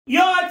Yo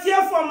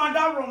atie for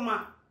Madam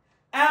Roma.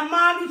 A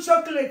man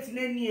chocolate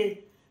nenie.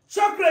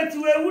 Chocolate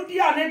we woody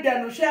and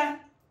a no share.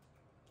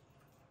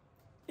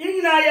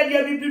 Inna ya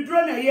be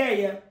drawn a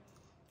year.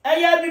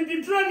 A ya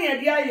be drawn a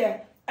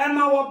year. And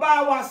my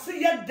waba was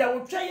see yet there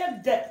will try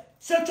yet there.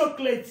 So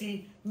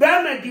chocolatey.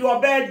 Bema di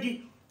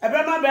obedi. A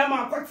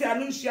Bema quite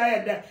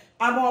anuncia there.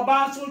 I'm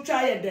about to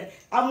try there.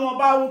 I'm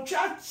about to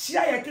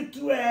try to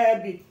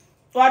be.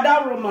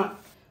 Father Roma.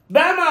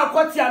 Bema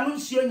quite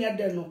anuncia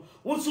there no.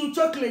 Usu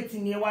chocolate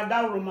ni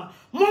wada Roma.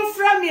 Mon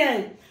from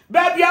me.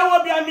 Baby, I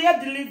will be a mere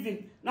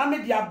delivering. Na me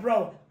dia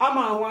bro.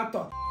 Ama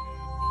wato.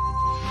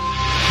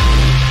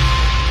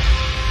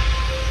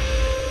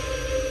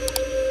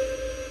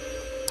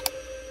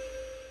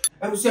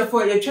 I'm sure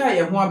for your try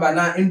a one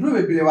banana and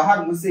brew below a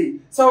hand will say.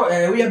 So,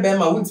 we are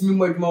Bema, won't me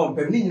more more,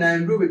 Pemina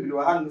and brew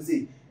below a hand will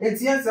say.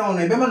 It's yes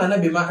on a Bema and a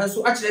Bema, and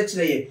so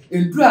actually,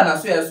 in Drew and I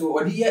swear so,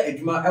 or the year a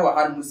Juma our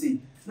hand will say.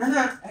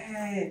 Nana,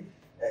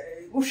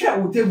 Usha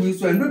will tell you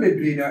so and Ruby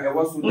Breeder, I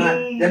was so not.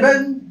 The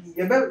Ben,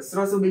 your belt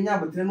throws of Benya,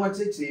 but then watch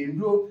it and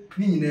drew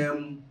me.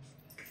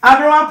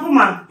 Abra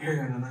Puma.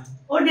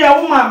 Oh,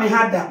 dear woman, me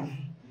had them.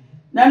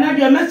 Nana,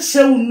 dear met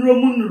so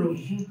Romunro.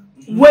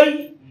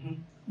 Wait.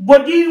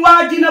 Body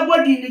waging a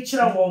body in the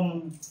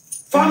children.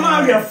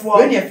 Farmer,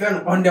 when you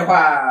fell on the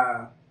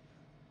bar.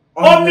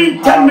 Oh,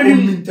 me,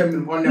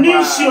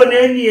 Nation,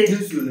 any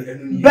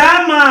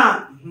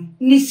Bama,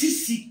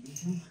 Nisisi,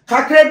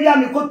 Kakrebia,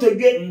 me got to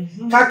get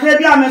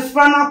Kakrebia, me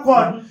spana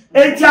cord,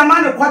 a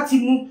German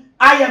quatimu.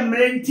 I am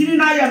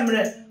renting, I am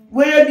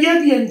where a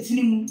baby and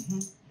tin.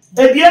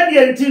 A baby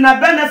and tin a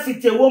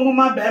benefit a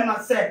woman, Bema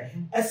said,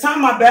 a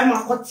summer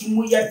Bema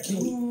quatimu yet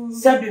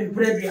 7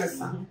 previous,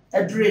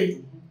 a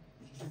dream.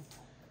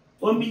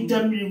 It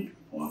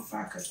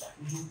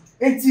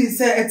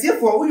is a tear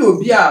for you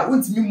be a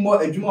wouldn't mean more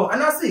a jumor,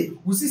 and I say,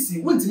 we see,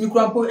 wouldn't me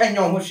crumple and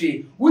your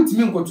moshe, wouldn't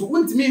mean go to,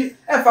 wouldn't mean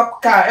a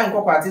car and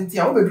cocoa in tea,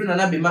 over doing an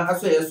abima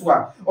as well as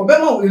well. Or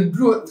Bema will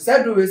drew,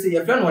 said to say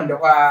a friend wonder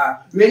why.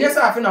 We are just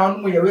half an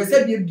hour where we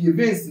said you'd be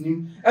against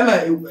him,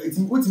 Emma, it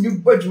would me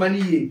budge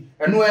money,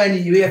 and no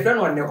any way a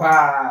friend wonder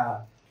why.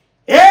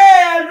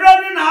 Eh,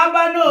 running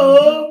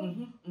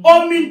abano,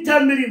 oh, mean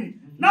taming.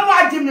 Now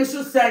I didn't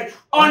say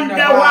on the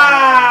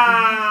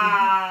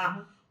wa.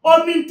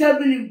 Oh, mean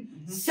tabling.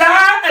 Sa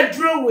a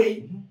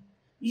drawway.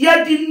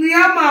 Yet in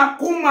Miyama,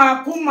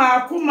 kuma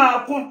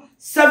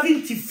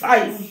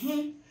 75.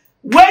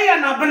 Way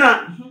an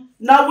abana.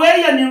 Now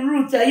way an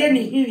route a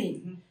yenny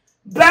hinny.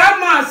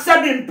 Bama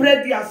 7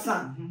 previous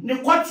son.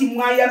 Nequati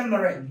Maya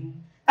Murray.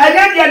 I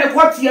had a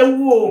quati a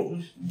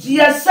woo.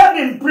 Dear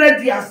 7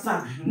 previous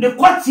son.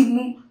 Nequati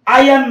mu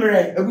I am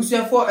Murray. A bush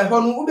for a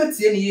honu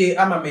ubet any ye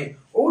amame.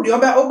 Oh, the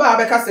Oba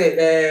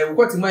Becase,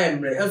 what my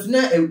embrace, as no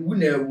a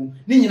winner,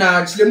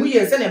 Nina,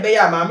 Chilemuye, send a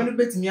bear, mamma,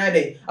 bet me a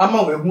day,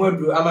 among a word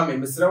to Amame,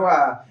 Mr.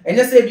 And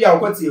yes, I be our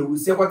quartier, who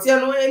say what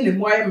no any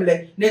more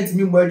emily, named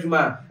me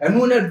Murjuma, and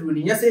no not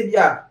doing, yes, I be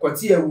a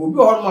quartier will be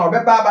on my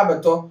Baba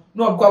Babato,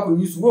 no couple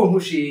used to go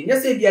mushy,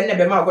 yes, I be a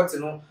never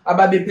marketino, a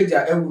baby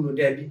picture, a woman,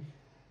 Debbie.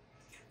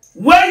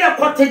 Where your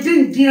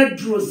cottage dear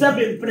drew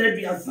 7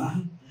 previous.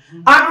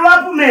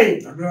 Agradaa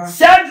me,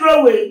 said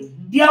Roway,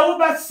 the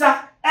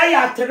Obasa.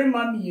 Aya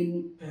terima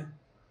mienu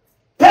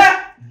pe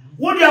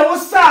wo de wo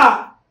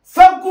sa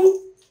fagu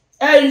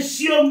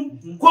ensiom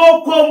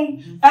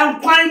kokom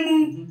enkwan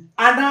mu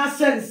ana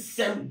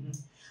sensem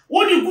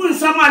wo de gu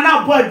nsam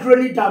ana bo adro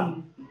ni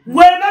dam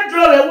we na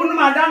dro we wo no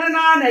madan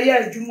na ye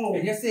adwumo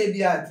enye say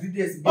bia 3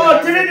 days oh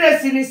 3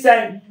 days ni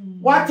say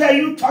what are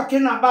you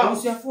talking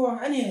about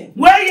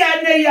where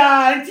ya na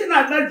ya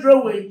ntina na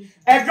dro we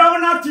e dro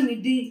na to ni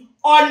di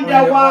on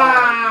the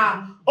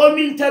wa o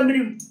min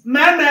tamrim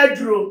mama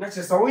dro na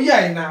che so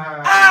ye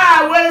na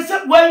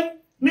well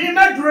me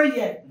na dro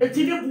ye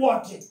eti ni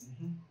boate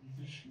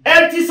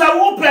eti sa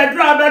wo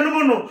pedro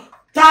abanum no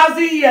 1000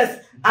 years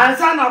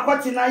ansa na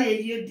kwati na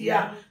ye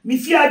dia mi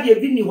fi ade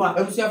bi ni wa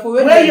we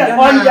ye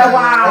on the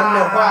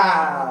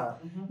wa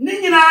ni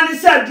nyina ni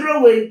sa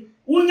dro we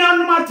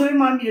unyanum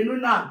atrema mienu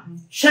na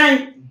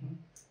hyen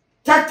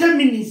 30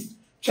 minutes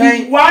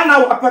hyen 1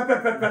 hour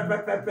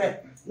pepe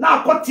na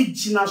kwati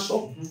gina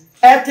so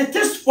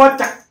etete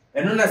spotter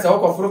enu na se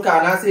okofuru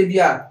ka na se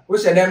bia wo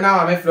hyedem na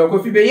ma me frɛ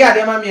Kofi be ya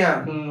de ma me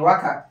a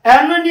waka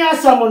enu ni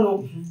asamo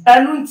no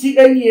enu nti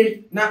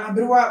enie na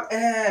abrewa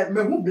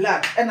mehu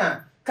black na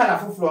color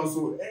fufuro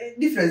so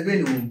difference be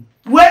no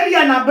we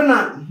ya na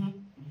bena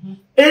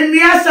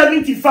enia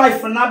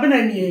 75 na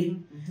bena nie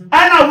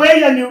ana we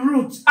ya ni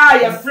root a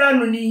ya frɛ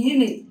no ni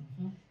hini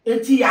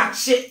eti ya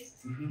hye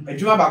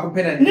adwuma ba ko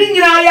pena ni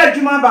nyina ya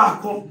adwuma ba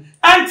ko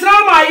entra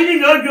ma yiri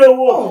ni odwo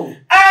wo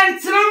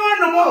entra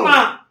no mo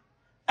ma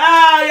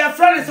your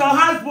friend is on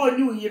husband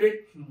new yire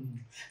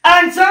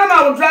and some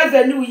I will drive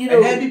a new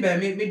year and be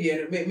me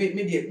there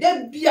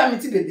be a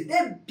meti bede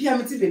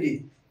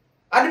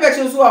ade be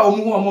che so a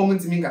omu ho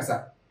moment mi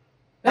nkasa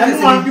na se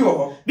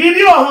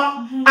bibi ho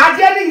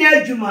ade ni nya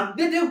adwuma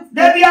de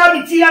bi a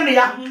meti ya me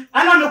ya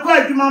ana me kwa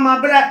adwuma ma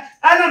bra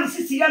ana me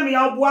sisi ya me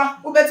ya oboa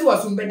wo beti wo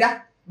so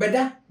mbeda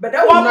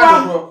Beda wo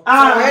na bro.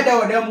 So we da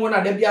wo dem wo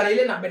na da bia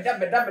ile na beda.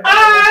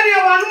 Ni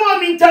one more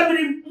min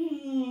tabrim.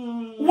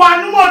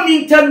 One more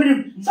min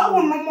tabrim. So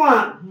wo no mo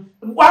a.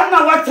 One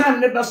hour time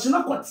never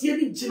sooner kwatie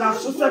ni gina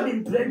so so di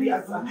mpredi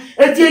asa.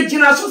 Eti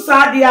gina so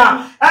sa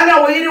dia.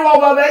 Ana wo yiri wo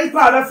baba yi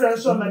pa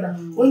reference o meda.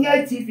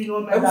 Onya TV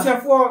no meda.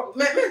 Abusafo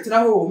me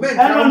tena ho. Me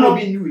tena ho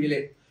bi ni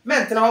ile. Me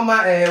tena ho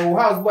ma wo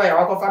house boy a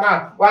wakofa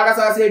na wa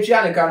akasa se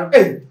atwa ne ka no.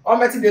 O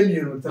meti dem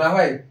ni no tena ho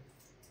ai.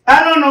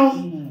 I don't know.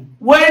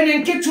 When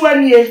in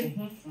Kitwanie,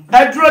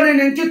 I draw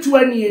in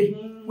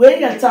Kitwanie,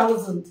 when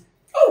 1,000.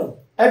 Oh,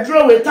 I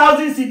draw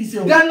 1,000 cities.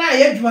 Ghana,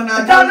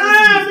 Edmana,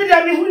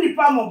 Ghana, me who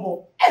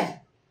pamabo.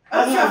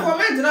 I'm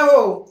comment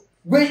now.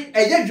 Wait,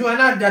 I get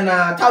Joanna than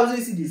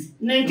 1,000 cities.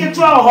 Naked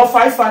 12 or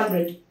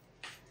 500.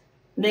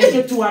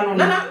 Naked to one.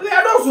 We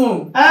are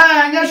also.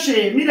 Yes,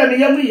 me the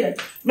young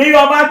may you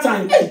about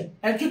time.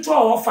 And get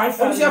 12 or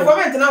 500.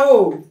 Comment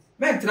now.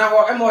 Meant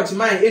now, I'm watching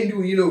my end,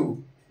 you know.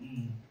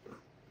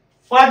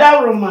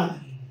 Father Roman.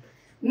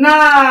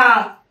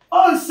 Na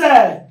on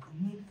say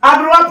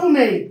Agradaa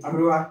pume.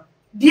 Agradaa.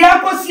 Dia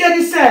kosie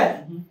ni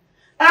say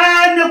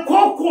ne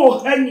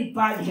koko ani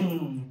paje.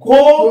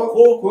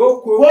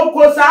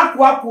 Koko sa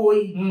akwa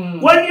koi.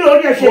 Woni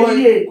ori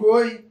ehwe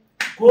koi.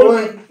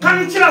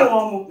 Kan kira wo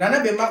mo. Na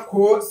na be ma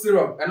ko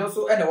syrup. Eno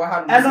so e na wa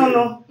ha no. Eno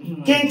no.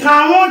 Kin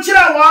kan ho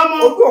kira wo mo.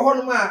 Obi ho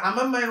no ma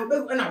amaman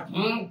obi na.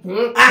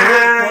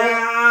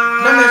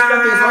 Na me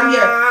space on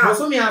here. Mo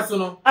so mi aso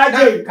no. Na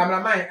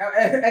cameraman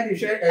e di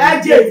share e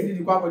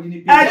di kwa ko di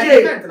ni pi.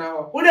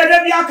 Wo de da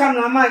bia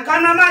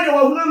cameraman de wo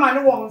hunu ma ne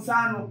wo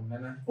nsa no.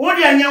 Wo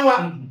de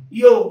anyewa.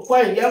 Yo,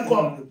 kwai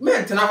yanko. Me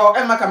tena ho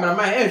e ma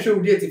cameraman e hwe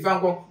wo di ati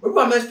fanko. Obi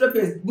wa me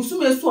space busu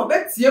me so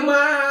obetie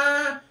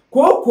ma.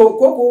 Koko,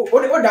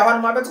 o da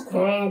wan ma beto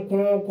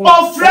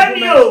o friend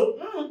yo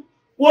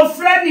wo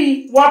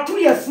friend wo to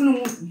ye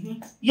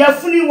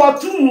funu wo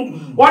to mu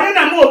woni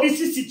na ma obi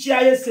sisi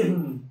chia yese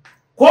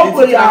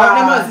koko ya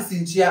na ma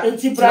sisi chia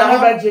enti bra na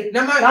baje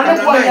na ma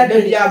ya da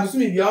bia busu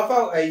mi bia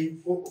ofa ai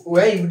o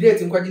ai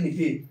udate nkwaji ni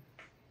pe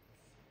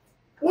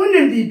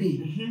woni bibi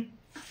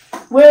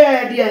we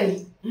dia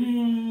yi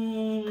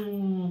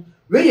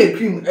we ye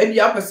cream e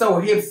bia pesa wo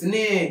hips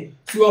ne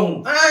tuo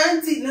ho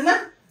anti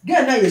nana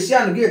Ghana ye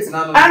share no gate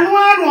na no. Anu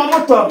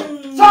omoto.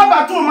 So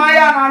ba to ma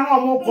ya na anu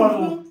omoko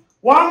no.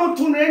 Wa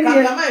mutu na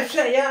enie. Ka ma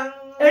hwe ya.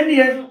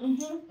 Enie.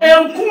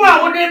 Enku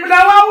a wo de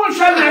bla wa wo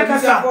hwe na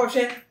kasa.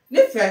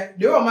 Ne fe,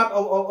 de o ma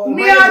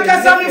me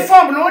akasa me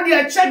form no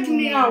de check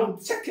me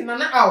out. Check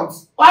na out.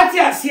 What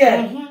you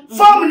say?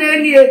 Form na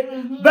enie.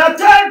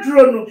 Better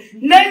draw no.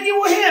 Na nyi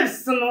wo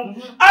hips no.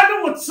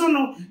 Adu wo tsu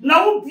no.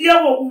 Na wo bia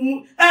wo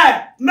umu.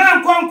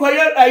 Man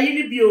konkoye ayi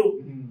ni bio.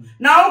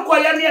 Na wo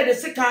koye ne de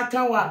sika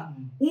kan wa.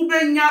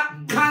 Ubenya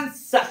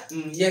cancer.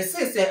 Yes,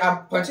 say a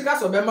particular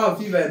so Bema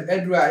fever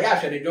edra, ya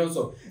share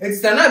Johnson.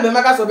 It's na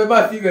Bema ka so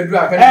Bema fever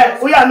edra.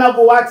 We are not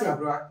watching.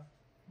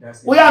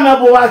 We are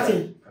not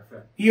watching.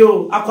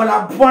 Yo,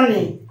 akola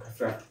boni.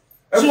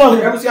 So,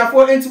 I was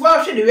for into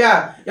wow she we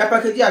are. Ya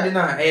package ade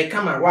na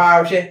come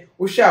wow she.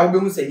 Wo sha wo be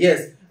mu say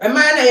yes. E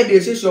man na ye dey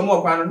say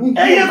more kwan no.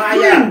 Ma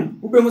ya.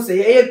 Wo be mu say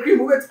ye cream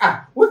wo bet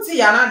wo ti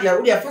ya na dia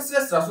wo dia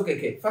fastless so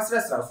keke.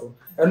 Fastless so.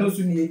 Eno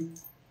so ni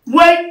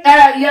when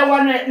you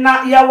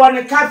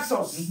want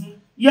capsules,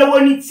 you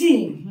want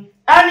tea,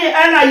 and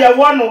you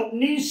want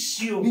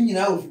nishu.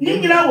 Nina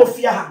will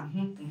fear her.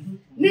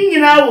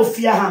 Nina will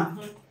fear her.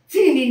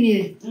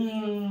 Tea,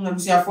 I'm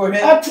sorry for her.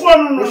 At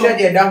one, share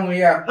their down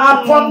here.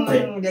 I pump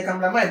it. They come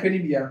to my penny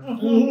beer.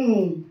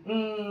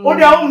 Oh,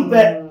 their own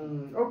bed.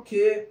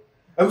 Okay.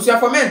 I was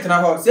for men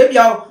now. Say,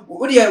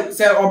 would you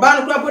say, or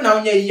ban crap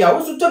now? Yeah,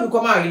 also to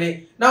become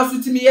ugly. Now, so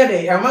to me,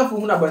 a month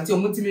for about your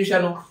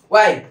multimation.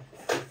 Why?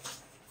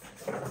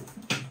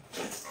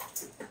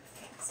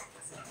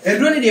 And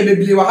don't need a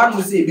baby, what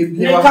I say,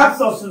 baby,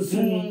 capsules.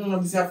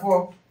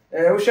 For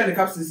ocean the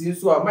capsules in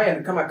so my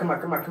and come.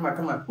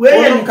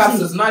 Where are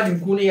capsules not in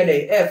Kuni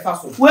air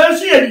fast? Where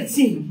she had it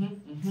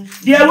seen?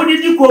 There would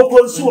you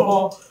go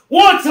so?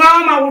 What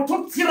drama will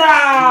talk to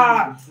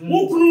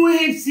who can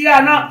we see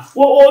Anna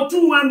or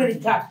 2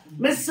 America?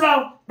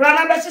 Mr.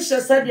 Brother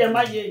said, dear,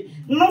 my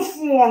no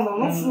phone,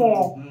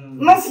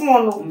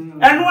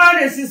 and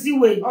one is the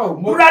way. Oh,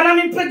 Brother,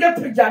 me pick a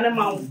pajama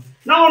mouth.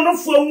 Now, no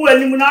phone will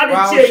eliminate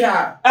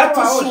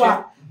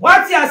the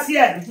what you see,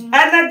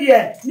 and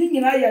dear,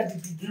 Nina,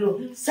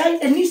 you say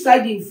any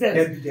side in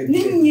fact.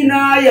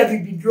 Nina,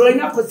 you be drawing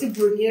up a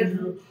simple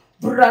near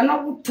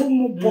Brana would to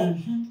move.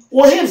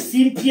 Or have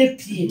seen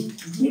P.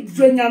 Me,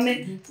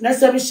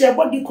 Nasa share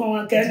body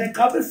con and a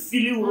cup of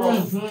feeling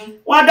wrong.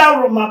 What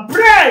out of my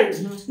brain?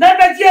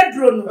 Never yet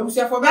drawn.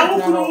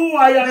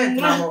 I am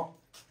now.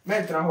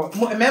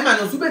 Mema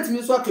no super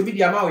timi so to bi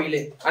dia ma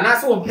wele ana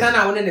so plan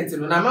na wona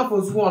netino na ma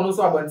fosu won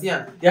so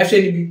abantia ya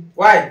hwe ni bi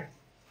why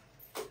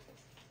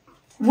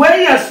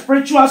when your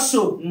spiritual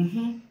soul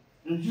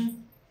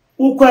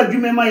ukwa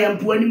adwuma ma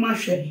yampo ani ma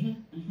hwe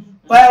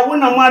why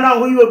wona mo na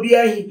ho yi obi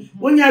ahi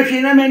wonya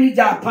hwe na mani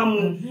ja pam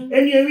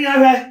eni ewi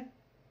ahwe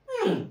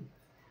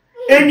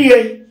eni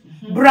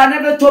bra na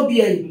beto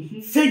bi ahi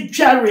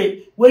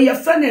Fedjare, where your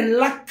friend and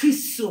lucky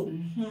so.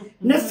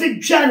 Ne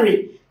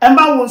fedjare, and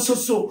my one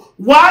so.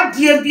 Why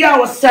dear be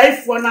our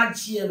safe for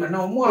not year?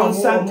 No more, and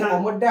one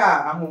more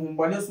done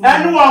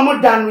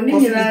when you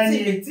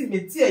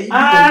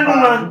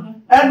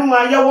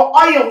and your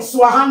oil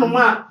so a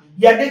hammer,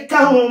 yet they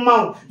come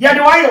mount, yet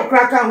the oil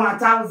cracker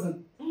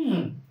 1,000.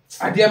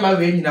 I dear my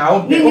way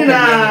now, women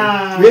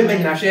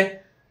I share.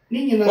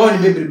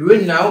 Only baby,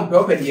 when now,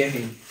 open the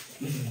ending.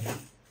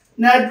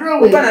 Now,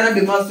 draw it. I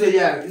be master,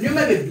 yeah. You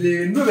may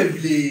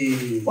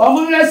be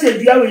Well, I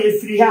said, you are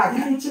free. I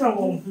can't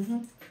tell.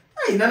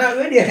 Hey, Nana,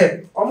 ready.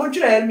 I want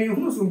you to help me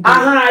who's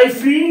I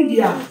free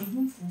India.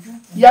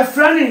 Your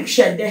friend in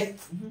shed.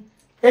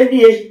 And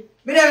ye,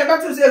 but I'm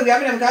about to say we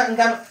haven't got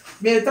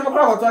me.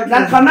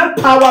 Come up,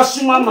 power,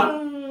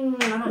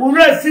 Sumama. Who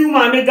read few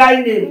my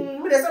guy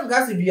name. There's some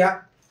gas to be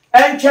up.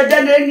 And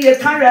Chedan in your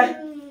carrier.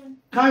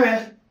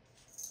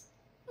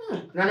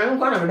 Nana, I'm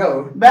going to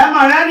know.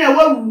 Bema, any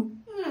woman.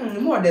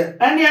 More than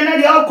any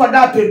other could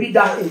up a bit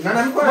down. Nana,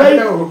 I'm going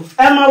to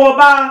Emma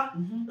Waba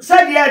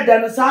said, yeah,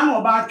 then a son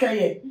of our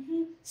Kay.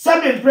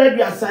 Seven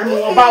previous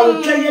Simon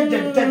about Kay.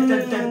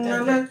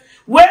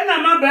 When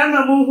I'm a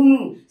Bema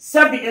Moon,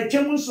 Sabi a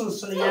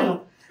Chemuson.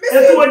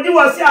 If you do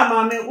a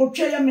Mamma, or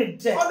Kay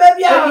mid. Oh,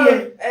 baby,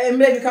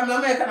 maybe come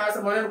American as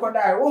a man could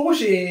die. Oh,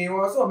 she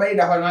was so bad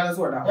of another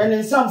sort of. And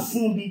in some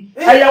fumbi,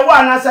 I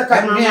want as a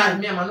camera.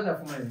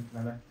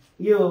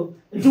 You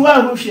do a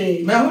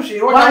hushy,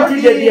 Mahushy, what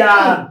did you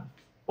are?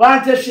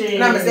 Want to say,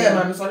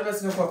 I'm sorry,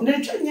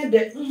 nature, a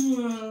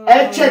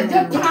check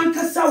the punk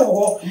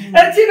so.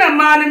 A dinner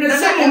man in the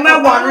same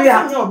man,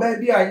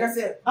 baby, I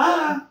said,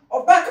 oh,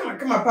 back,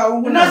 come up,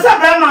 not a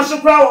Bema, so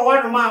proud,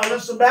 one mile,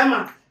 so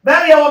Bema,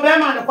 Barry or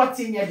Bema, the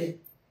quatin yet.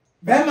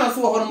 Bema,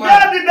 so on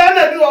my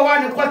Bema, you are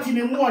one of quatin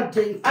in one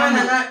thing,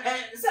 and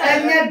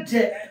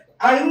yet,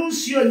 I won't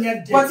see you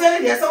yet. What's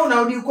any so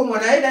now you come on,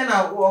 I then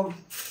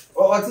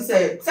or to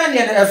say, send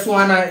you a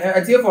swan,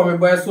 a tear for me,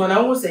 boy, swan,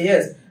 I won't say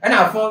yes. And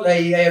I found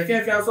a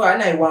fair so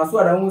and I was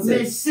what I won't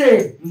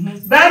say.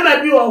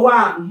 Bama be a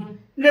one.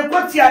 The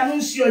what you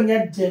announce you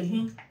yet.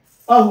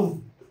 Oh,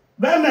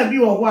 Bama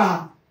be a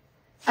one.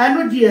 I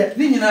know, dear,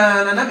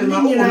 Nina, and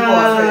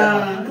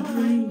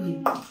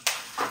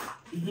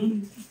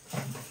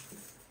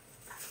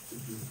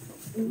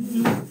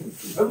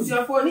I was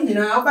your phone in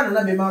our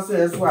banana master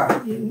as well.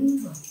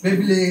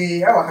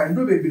 Maybe our hand,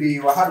 baby,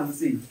 or how to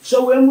see.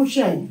 So when we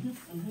shine.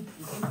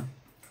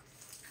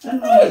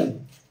 And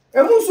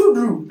also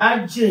drew.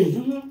 I J.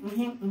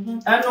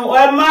 I know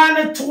a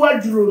man to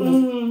a drew.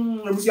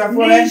 I was your phone,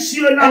 no,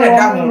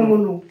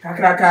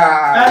 Cakraca.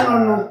 I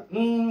don't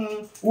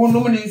know. Who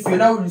nominates you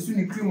now, you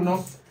soon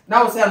criminal.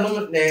 Now say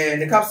no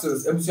the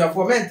capsules, it was your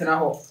foment and a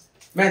hole.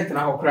 Meant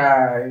now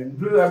cry,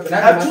 blew up and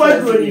I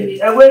went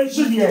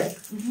to the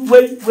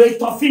wait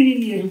for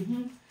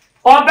finishing.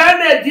 Or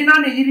Bama dinner,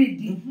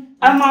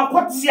 and my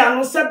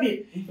quotiano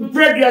sabi,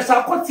 previous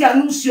a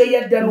quotiano,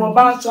 yet then or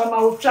bounce on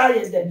our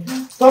child then.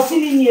 For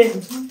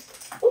finishing,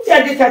 who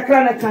did a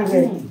crana can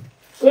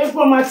wait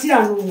for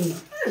Matiano.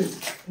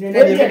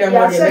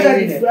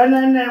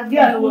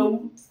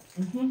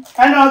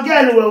 And I'll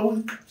get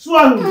away.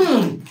 Swan.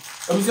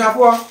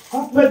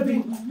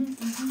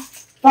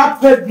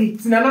 Papa be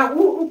Nana,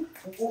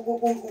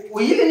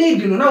 we need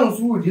to know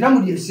who did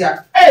not be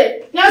shot. Eh,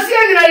 now see, I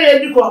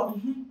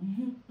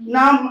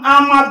now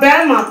I'm a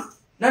Bema.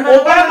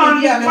 Nana,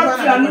 Bema,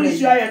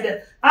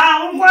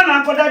 I'm one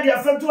after that, you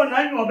have to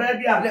know,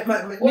 baby.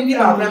 When you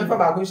are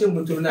grandpa, we should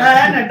go to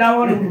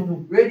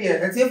Nana. Ready,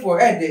 let's say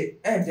for Eddie,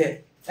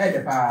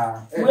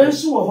 when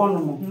she was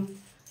honorable.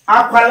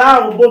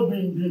 Aquala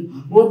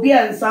will be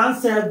a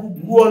sunset,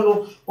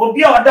 Guano, will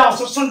be our down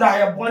so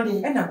Sunday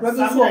bonding and a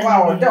present for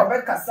our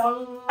Delbecca.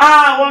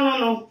 Ah,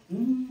 no.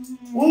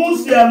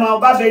 Who's there, my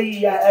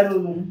baby? I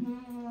don't know.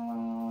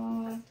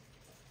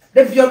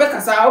 The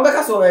Biobecca, I'll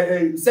becca so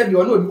said you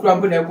are no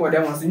crumbling airport.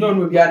 There was no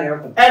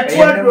Biana. At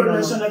 12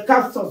 on a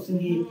castle in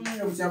the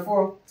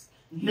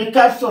the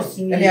castles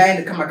in the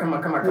end.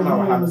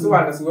 Come, so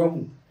I was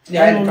welcome.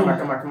 Yeah,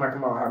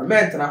 come,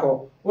 meant and I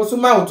hope. What's a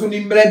mouth to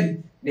him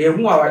ready? They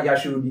who are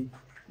Yashubi.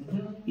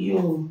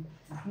 You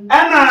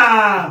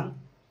Anna,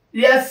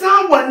 yes,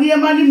 someone near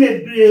money may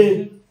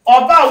be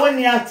or about when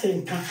you are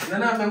taking.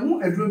 And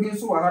I'm a drinking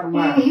so hard.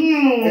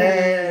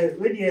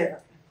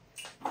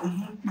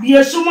 Be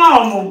a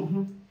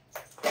sumo.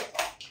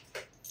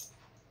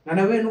 And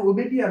I went over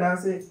baby and I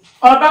say,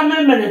 about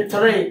my minute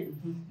trade.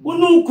 Who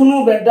knew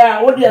Kunuba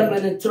die, what dear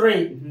minute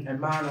trade?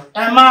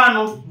 A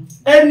man,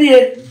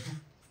 any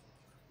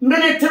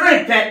minute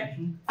trade pet,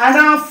 and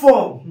I'm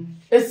for.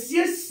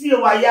 Esi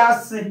wa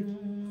yase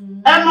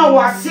ama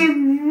wase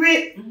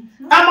we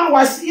ama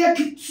wase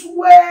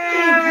kitwe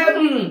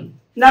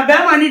na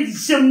Bema ni di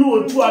sem no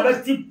otu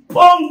abeti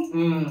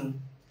pom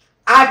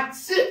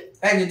ati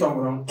eni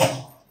tongro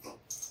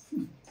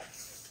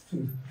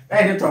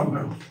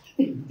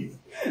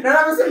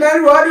na me se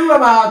meri wori wa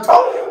ma to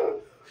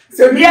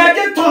se bi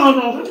age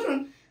tono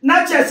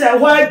na chese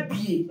wa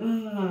bi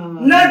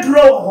na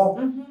dro ho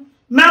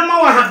mama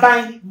wa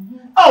haban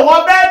oh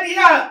wo baby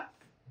ya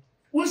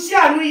wusi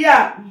anu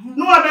ya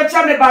no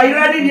abecha me ba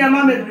ira ni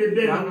niam me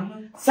brebe no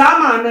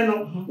sama me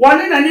no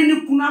woni na ni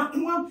kuna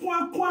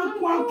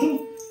kwa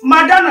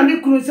madana ni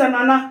kunu se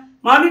nana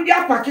maami bi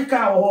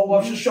apakeka wo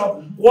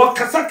hwehwo wo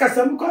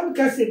kasa mi kwa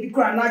kasa bi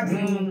kwa na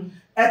dwene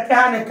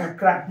epa ne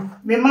kakra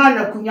me ma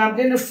na kunyam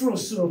de ne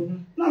frosro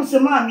na se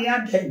maami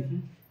adan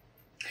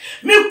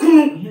mi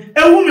kunu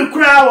ewu mi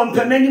kura wo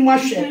mpamani mo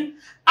hwe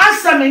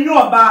asa me nyo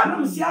oba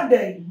na se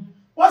adan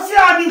wo se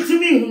adi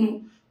timi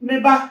hunu me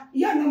ba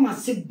ya na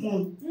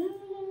masebon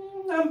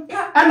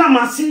ana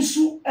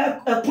masinsu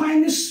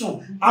ekwan ni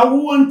so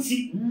awo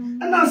nti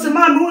ana se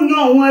maami wo nyo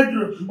ho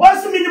aduro wo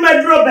se mi ni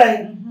maduro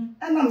ben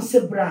ana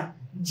msebra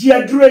ji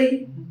aduro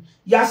yi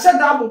ya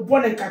shada bobo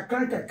ne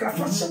kakra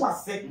fashi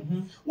wase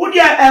wo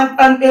dia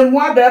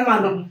emwa be ma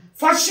no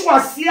fashi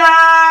wase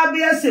a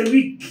be ase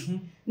week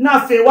na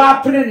fe wa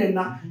prene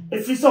na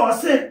efi so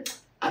wase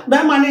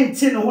be ma ne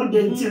nti no ho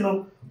de nti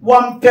no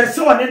one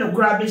person one ne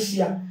kura be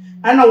hia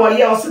ana wo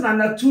ye wase na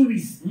 2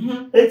 weeks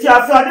eti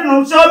afi ade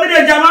no so bi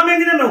de jama me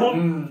ngine me ho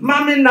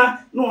mami na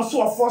no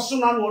so ofo so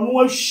na no no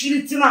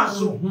ahiri ti na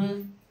so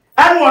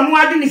and one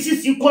wadi ni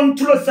sisi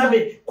control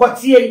sabe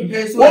kwatie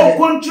o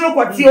control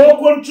kwatie o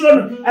control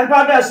and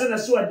baba so na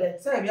so de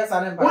say bia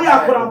sa ne pa o ya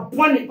kora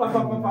poni papa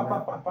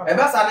e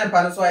ba sa ne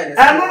pa no so ye de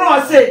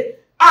no say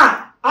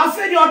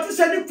afi di oti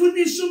se ni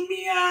kuni su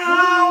mia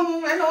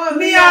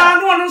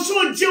no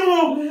so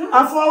jiwo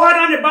afo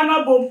wada ne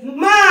bana bom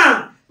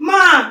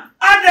ma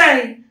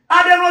aden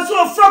no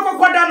so froko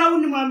kwada na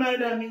wuni ma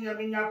da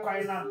minya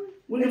kwai na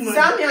wuni ma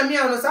sami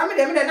no sami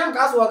de mi de nam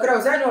ka so okra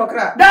o se ni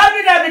okra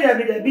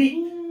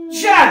dabi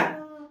Sha,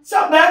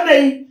 so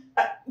baby,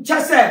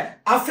 just said,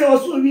 I feel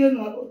so real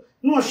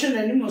no shame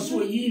any more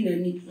so ye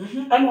any.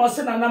 And was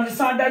said, and I'm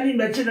sadly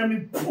mentioning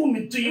me, pull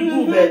me to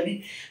you,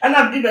 baby, and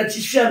I'm the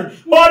shell.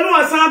 Oh, no,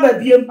 I saw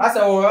baby, as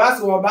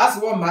a bass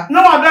woman.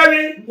 No,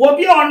 baby, will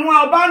be on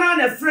one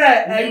banana and a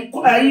friend,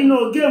 and you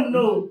know, game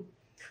no.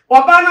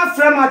 Wabana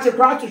friend at a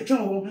crowd to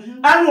show,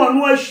 and one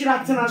more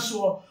shot in a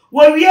shore.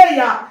 Well,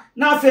 yeah.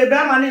 Now for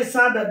Bema ne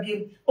samba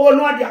bi o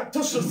no dia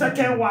to so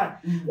second one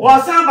o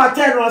samba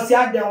ten o si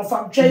ade o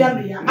fam twa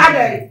me ya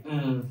ade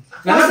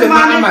na se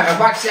ma ama e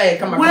ba chia e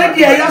kama we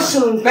dia ya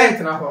sun bent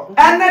na ho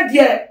ena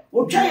dia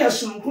o twa ya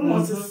sun ku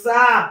no se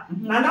sa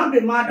na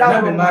be ma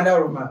da ro ma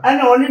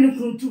ena oni ni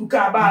kuntu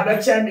ka ba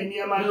chia me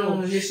ni ma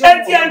no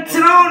enti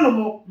entra no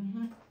mo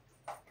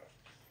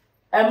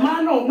e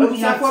ma no mo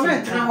ya ko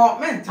mentra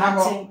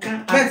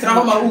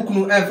ho ma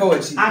ukunu e fa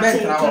wachi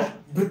mentra ho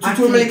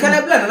tutu me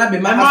kana bla na be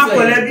ma aso ma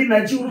ko bi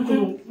ma ji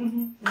ukunu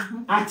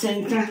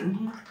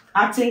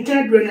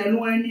atenka dro na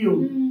no ani o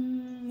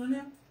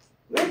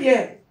we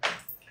dia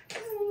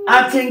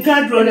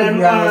atenka dro na no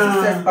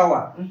sex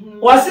power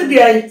was it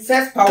there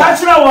sex power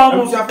cultural one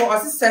mo for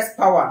was sex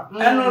power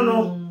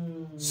no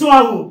so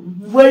ahu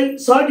we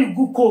so di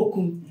gu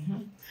kokum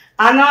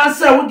ana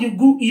say wo di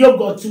gu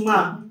yogurt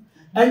ma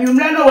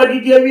anwumre na wadi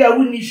dia wi a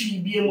woni hwi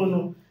bie mu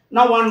no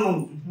na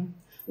wanom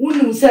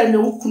woni say na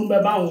ukunu be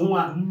ba ho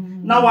a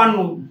na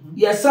wanom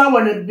yesa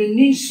wana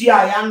beninsu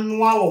a ya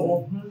noa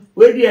wo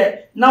we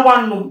de na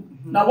wanom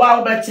na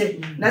wa obete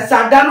na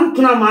sadanu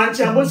kuna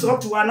manche bo so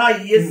to na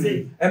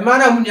yese e ma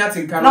na huni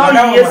atinka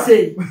na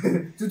yese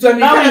tutu ni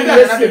kana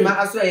na be ma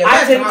aso ye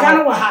atinka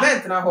no ha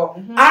mentra ho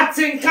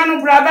atinka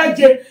no braba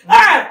je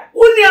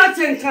uni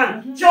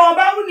atinka je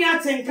oba uni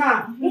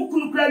atinka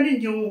ukunu kura ni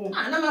nyewu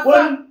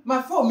na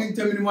ma fo mi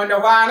ntamini mo na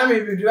wa na me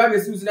bi dua be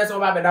susu na so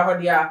ba be da ho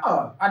dia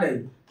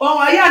adai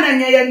aya na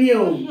nya ya ni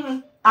o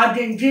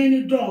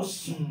adendeni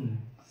dos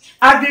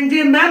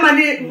adendeni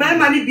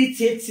mema ni bi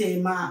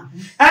tete ma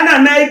ana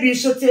na bi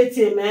so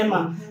tete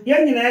mema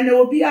ye nyina na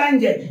obi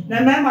anje na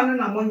mema no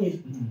na monye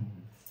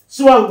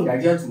so awu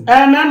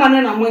mema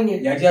no na monye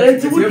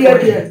enti wudi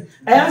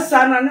e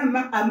sana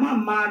na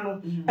ama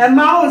no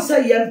ma o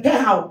se ye mpe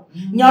hawo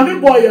nyame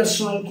boy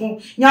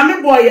sonko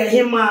nyame boy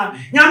hema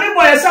nyame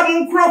boy se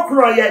mon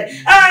krokro ye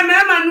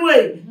mema no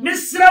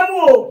misra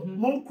mo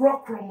mon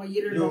krokro mo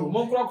yire no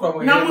mon krokro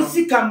mo na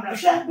musika mra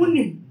hwe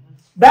unim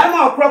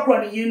Bema krokro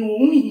ne ye no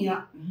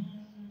ohia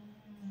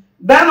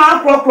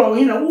Bema krokro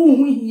ye na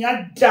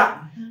ohia da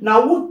na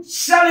wo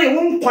chale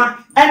wo nkwa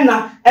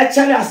ena e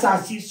chale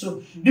asasi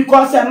so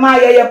because ma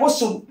ye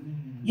bosom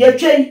ye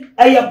twei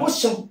ye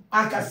bosom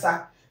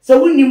akasa se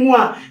wonimu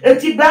a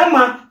eti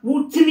Bema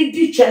wo timi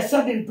di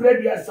chese bin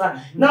prediasa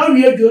na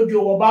wie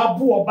jojo wo ba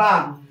bo wo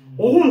ba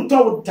wo hu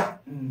nto wo da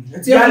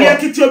ya le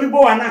kiti obi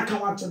bo wa na aka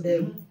wato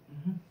dem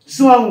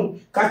so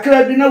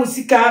kakra bi na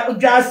usika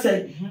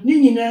odwase ni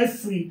nyina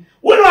free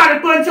wonu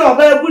arekonti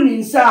oba ebu ni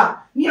nsa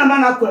ni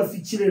amana kwa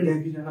fichire le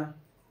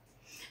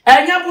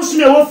enya busu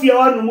na wo fie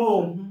wonu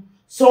mo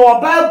so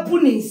oba ebu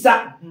ni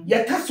nsa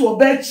ye kaso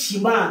oba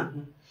chima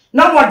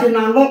na wode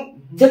na no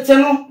tete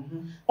no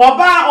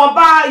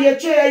oba ye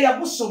che ye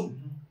busu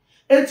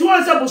etu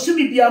won se busu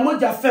bibia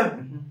moja fem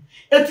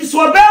etu so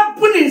oba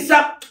ebu ni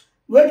nsa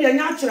we di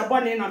anya kire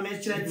bone na me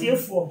kire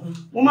tiefo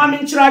mo ma me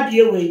nkira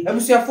de we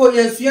abusuafo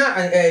yesua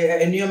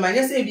enema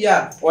nya se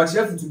bia o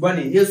kire futu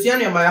bone yesua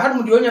ne ma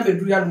hadum de onya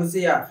beduru hadum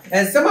se ya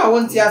ensem a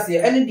wonti ase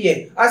ene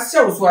de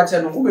ahye wo so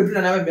ache no wo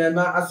beduru na be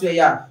ma aso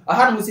ya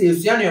hadum se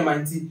yesua ne ma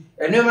nti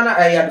enema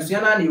na ya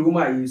besua na ewu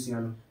ma yesua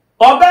no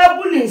oba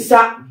bu ni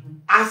nsa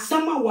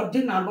asama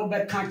wode na no be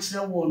ka kire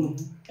wo no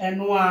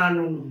eno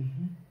anu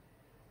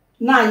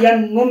na ya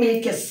no me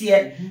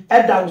kese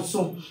eda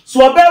so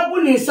oba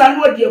bu ni nsa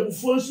no de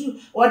abufuo su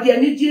ode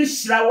ani di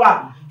hira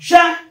wa hwe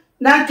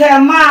na ka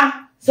ma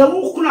se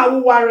wo kuna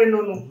wo ware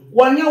no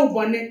wonya wo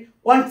bone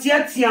won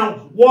tiatia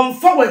won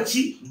fa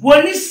wachi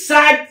woni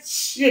side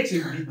shit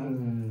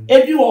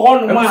ebi wo ho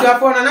no ma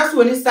abusuafo na so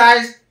woni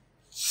side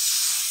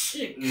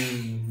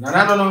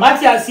no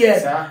ati asie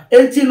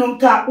enti no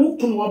nka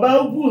ukunu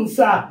oba bu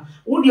nsa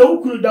wo de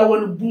ukunu da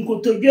won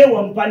bunkotodwe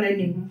won pa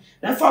nanim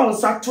na fa won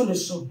sa to ne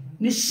so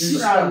ni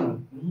shira no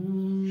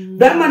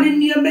Bema ni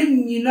nieme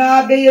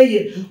nyina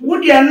beyeye wo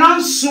de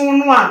nanso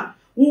no a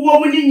wo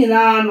mu ni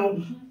nyina no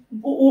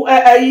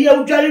ye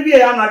udware wie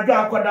ya na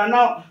dwa akoda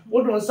na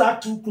wo do nsa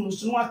to ukunu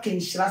so no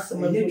akenhyira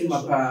sema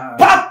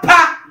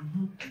papa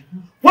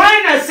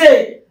why na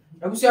say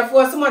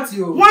abusuafo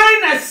asemati o why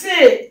na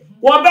say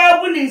wo ba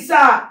bu ni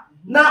nsa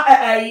na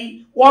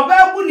wo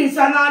ba bu ni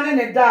nsa na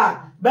ne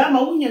da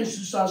Bema unye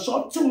nsusu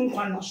so to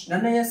nkwa na so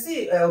na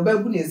yesi oba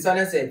bu ni nsa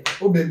na se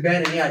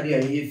obeben ne ade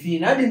ye fi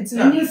na ade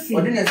ntina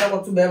ode ne nsa ko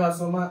to Bema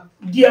so ma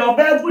die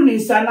oba bu ni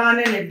nsa na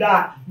ne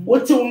da wo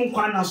to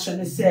nkwa na so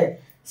ne se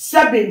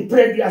seven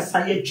previous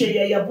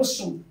ayetwe ye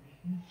bosom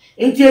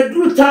enti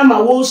eduru time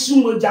a wo su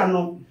moja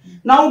no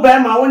na wo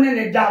Bema wo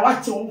ne da wa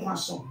to nkwa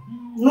so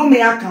no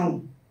me aka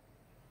wo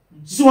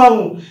so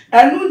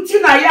enu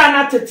ntina ya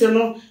na tete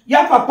no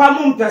ya papa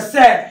mo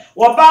mpese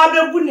wo ba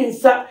be bu ni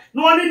nsa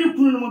no one ni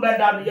kunu no be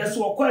da no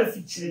yeso wo kwa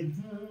afikyire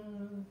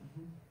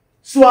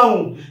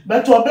so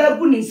but wo ba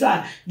bu ni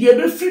nsa de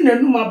be fi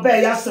nanum aba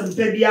ya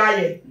sempa bi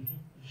aye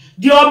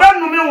de oba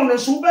no me wono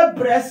so be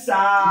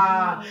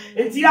bresa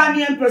enti ya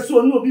ne mpese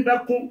onu obi be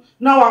ko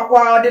na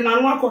wakwa de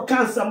nanu akọ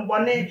cancer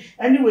mbone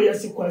anyway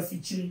yeso kwa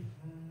afikyire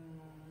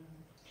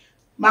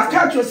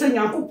maka cho se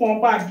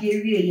nyankopon ba de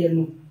ewie ye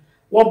no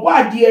wo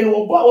ba de no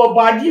wo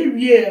ba de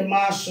ewie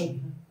ma so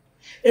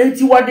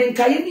enti wode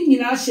nkaye ni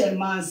nyina hye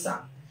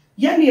mansa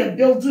ye ne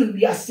build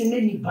wi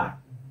aseme nipa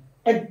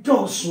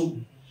edoso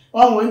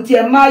o enti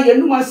e ma ye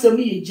numa asem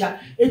yeja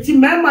enti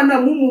mema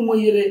na mumu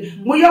yire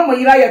moye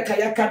moyira ya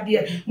kaya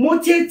kade mo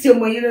tete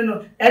moyire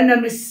no ena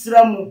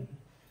mesramo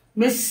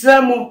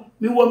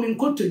mi wo mi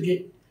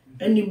nkotodwe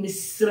eni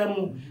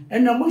mesramo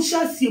ena mo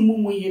hyase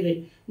mumu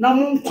yire na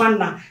mo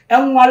nkwana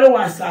enwale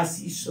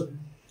wasasi so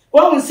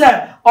o nse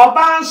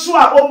oba nso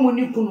a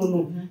omuni kunu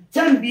no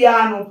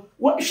tambia no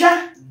hwe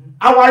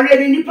aware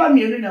ni nipa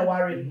mienu na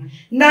ware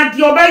na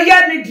di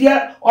obeya ni die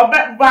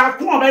ba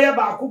ko obeya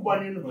ba ko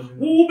bone no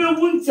wo be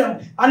wuntem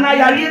ana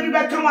yare bi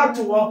be kan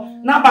wato wo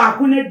na ba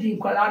ko na di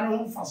nkwala no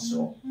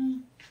mfaso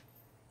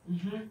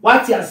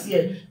wati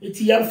ase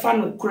eti yam fa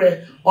no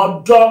kre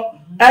odo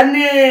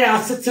ene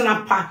asetena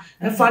pa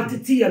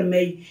enfantiti ye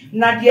mei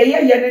na de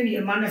ye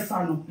ne ma ne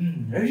fa no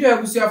ehwe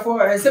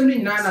abusuafo esem ni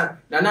nyina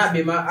na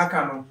Bema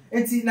aka no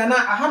enti na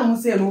aha no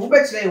se no wo be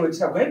kire ye wo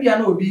kire kwa bia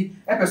na obi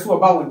epese wo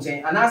ba wo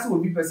nchen ana se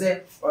obi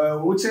pese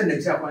wo kire na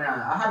kire kwa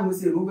aha no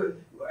se no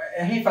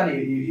ehe fa na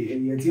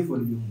ye tiefo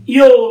no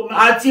yo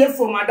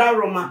atiefo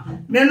madaroma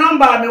me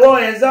number me wo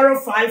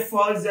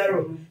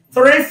 0540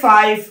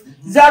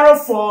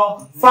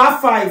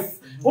 350455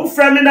 wo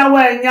frame na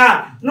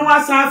wanya no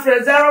asan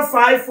frame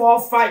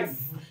 0545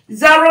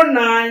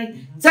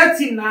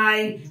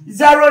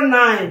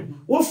 093909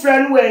 wo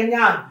frame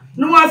wanya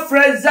no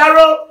afre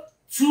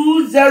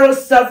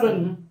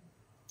 0207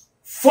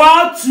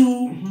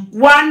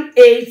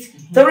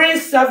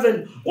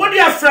 421837 wo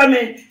dia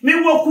frame me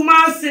wo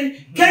Kumasi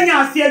Kenya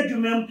ase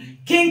adwumam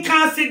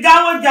Kinkansi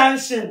Gawo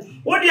Junction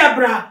wo dia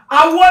bra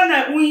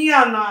awona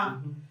unya na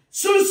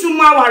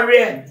sunsuma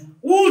ware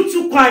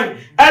wutu kwan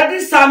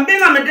abisa me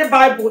na me de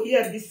Bible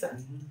here abisa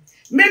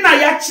me na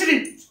ya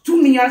chiri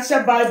tumi ya hye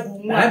Bible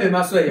mu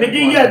me de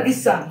here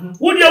abisa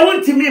wo de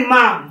wuntimi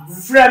ma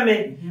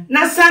frame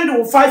na send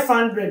wo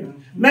 500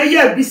 me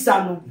here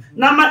abisa no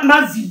na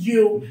ma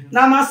video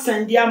na ma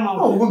send ya ma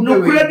no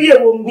kura bi e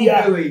wo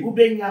mbia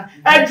ubenya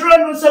adro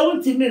no so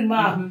wuntimi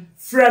ma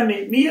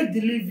frame me here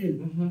deliver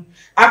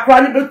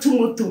akwa ni betu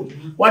moto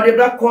wo de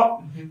be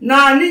ko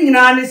na ni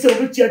nyina ni se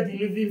obitia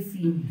deliver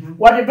fee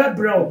wo de be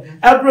brew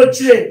abro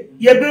chire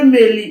ye be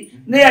meli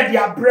na ye de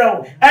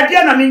abrew e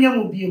de na menye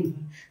mu biem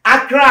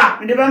akra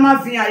me de be ma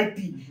VIP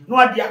no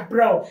de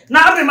abrew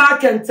na be ma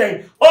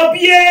kenten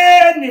obie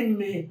ni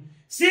me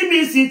see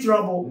me see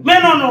trouble me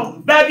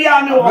no baby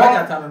am wo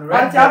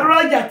ati abro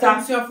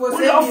jata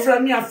we offer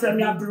me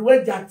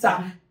abro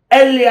jata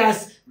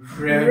Elias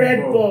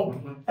Red Bob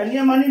and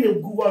your money the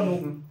go no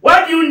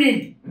what do you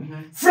need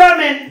from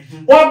it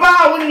oba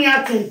woni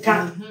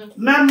atenka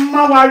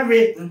memma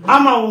ware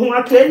ama wo ho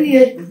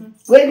atanie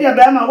we dia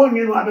ba ma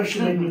woni no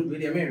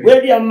abehwemani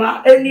we dia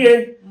ma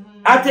enie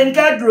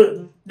atenka dro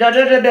da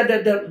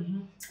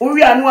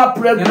we are no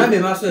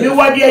apragu me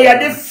wadi ya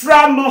de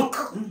fra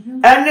nok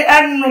ene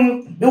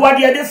enum me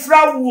wadi ya de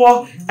fra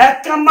wo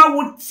e kama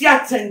wo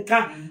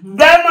tiatenka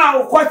Bema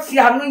wo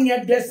kwatia no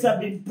nye desa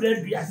be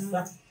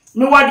preduasa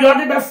me wadi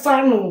ode be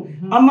fa no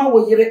ama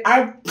wo yire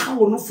aka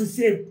wo no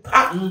fuse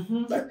pa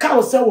ka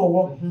wo se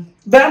wo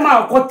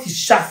Bema kwati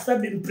shasa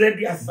be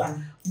preduasa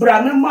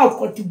bra me ma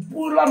kwati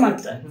bula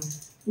mata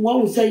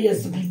One say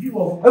yes, bibi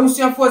wo.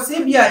 Ebusuafo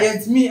se bia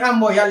yentimi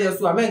ammo yale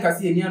so amenka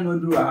se eni anu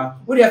duru ha.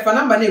 Wo de fa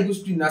number na egu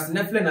screen na se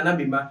na fle na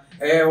Bema.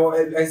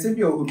 Ensem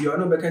bia obi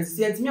ono be kan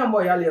se yentimi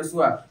ammo yale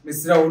so a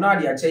mesira wo na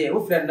ade a cheye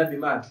wo fle na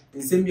Bema.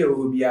 Ensem bia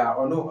obi a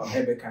ono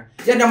ebeka.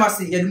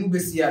 Yedamase yedmu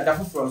besi a da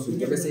foforo so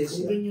be se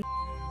ehia.